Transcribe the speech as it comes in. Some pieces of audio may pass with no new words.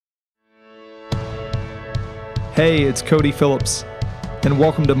Hey, it's Cody Phillips, and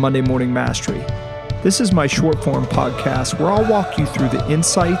welcome to Monday Morning Mastery. This is my short form podcast where I'll walk you through the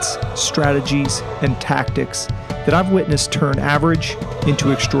insights, strategies, and tactics that I've witnessed turn average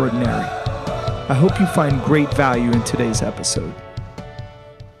into extraordinary. I hope you find great value in today's episode.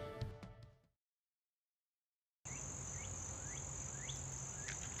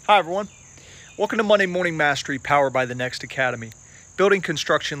 Hi everyone, welcome to Monday Morning Mastery powered by the Next Academy, building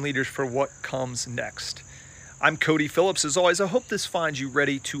construction leaders for what comes next. I'm Cody Phillips. As always, I hope this finds you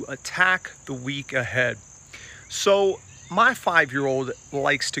ready to attack the week ahead. So my 5-year-old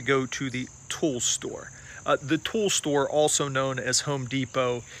likes to go to the tool store. The tool store, also known as Home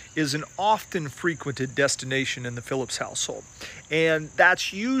Depot, is an often frequented destination in the Phillips household. And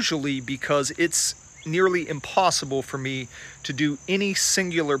that's usually because it's nearly impossible for me to do any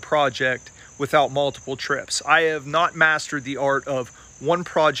singular project without multiple trips. I have not mastered the art of one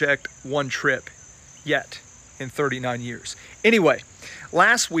project, one trip yet in 39 years. Anyway,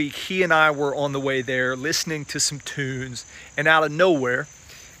 last week he and I were on the way there listening to some tunes, and out of nowhere,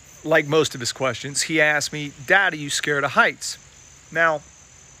 like most of his questions, he asked me, "Dad, are you scared of heights?" Now,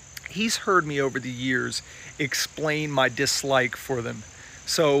 he's heard me over the years explain my dislike for them,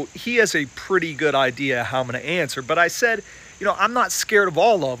 so he has a pretty good idea how I'm going to answer. But I said, I'm not scared of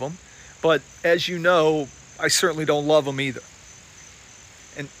all of them, but as you know, I certainly don't love them either.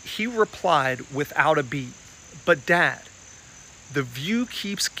 And he replied without a beat, "But Dad, the view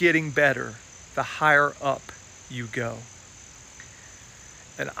keeps getting better the higher up you go."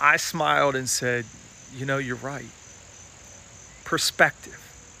 And I smiled and said, you're right. Perspective,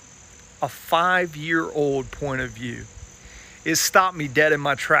 a 5-year-old point of view, it stopped me dead in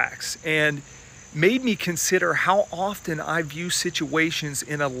my tracks and made me consider how often I view situations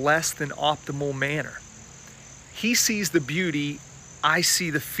in a less than optimal manner. He sees the beauty, I see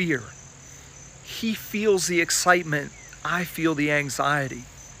the fear. He feels the excitement, I feel the anxiety.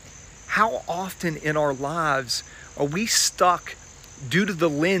 How often in our lives are we stuck due to the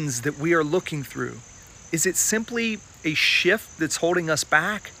lens that we are looking through? Is it simply a shift that's holding us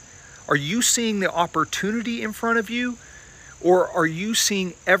back? Are you seeing the opportunity in front of you? Or are you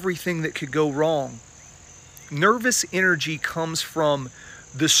seeing everything that could go wrong? Nervous energy comes from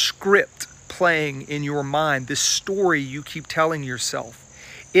the script playing in your mind, the story you keep telling yourself.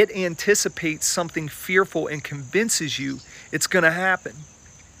 It anticipates something fearful and convinces you it's going to happen.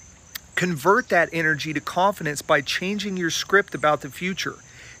 Convert that energy to confidence by changing your script about the future.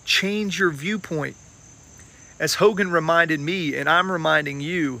 Change your viewpoint. As Hogan reminded me, and I'm reminding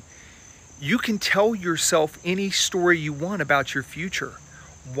you, you can tell yourself any story you want about your future.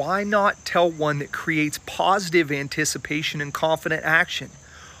 Why not tell one that creates positive anticipation and confident action?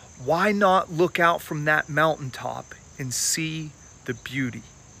 Why not look out from that mountaintop and see the beauty?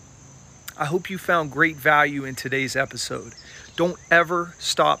 I hope you found great value in today's episode. Don't ever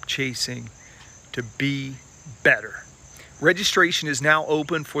stop chasing to be better. Registration is now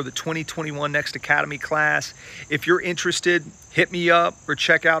open for the 2021 Next Academy class. If you're interested, hit me up or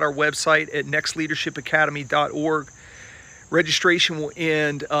check out our website at nextleadershipacademy.org. Registration will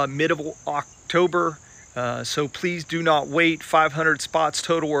end mid of October, so please do not wait. 500 spots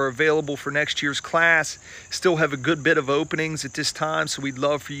total are available for next year's class. Still have a good bit of openings at this time, so we'd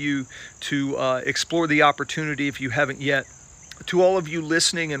love for you to explore the opportunity if you haven't yet. To all of you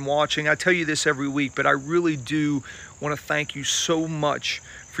listening and watching, I tell you this every week, but I really do want to thank you so much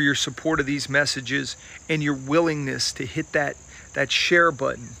for your support of these messages and your willingness to hit that share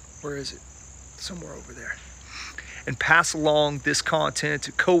button. Where is it? Somewhere over there. And pass along this content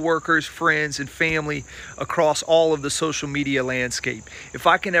to coworkers, friends, and family across all of the social media landscape. If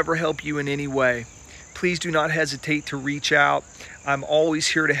I can ever help you in any way, please do not hesitate to reach out. I'm always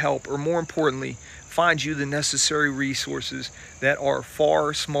here to help, or more importantly, find you the necessary resources that are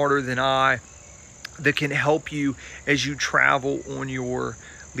far smarter than I, that can help you as you travel on your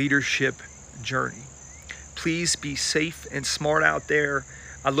leadership journey. Please be safe and smart out there.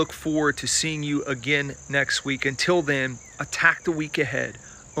 I look forward to seeing you again next week. Until then, attack the week ahead,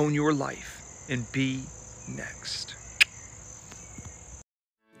 own your life, and be next.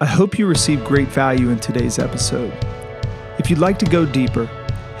 I hope you received great value in today's episode. If you'd like to go deeper,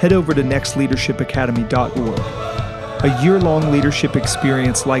 head over to nextleadershipacademy.org. A year-long leadership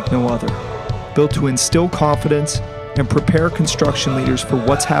experience like no other, built to instill confidence and prepare construction leaders for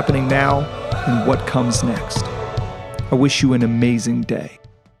what's happening now and what comes next. I wish you an amazing day.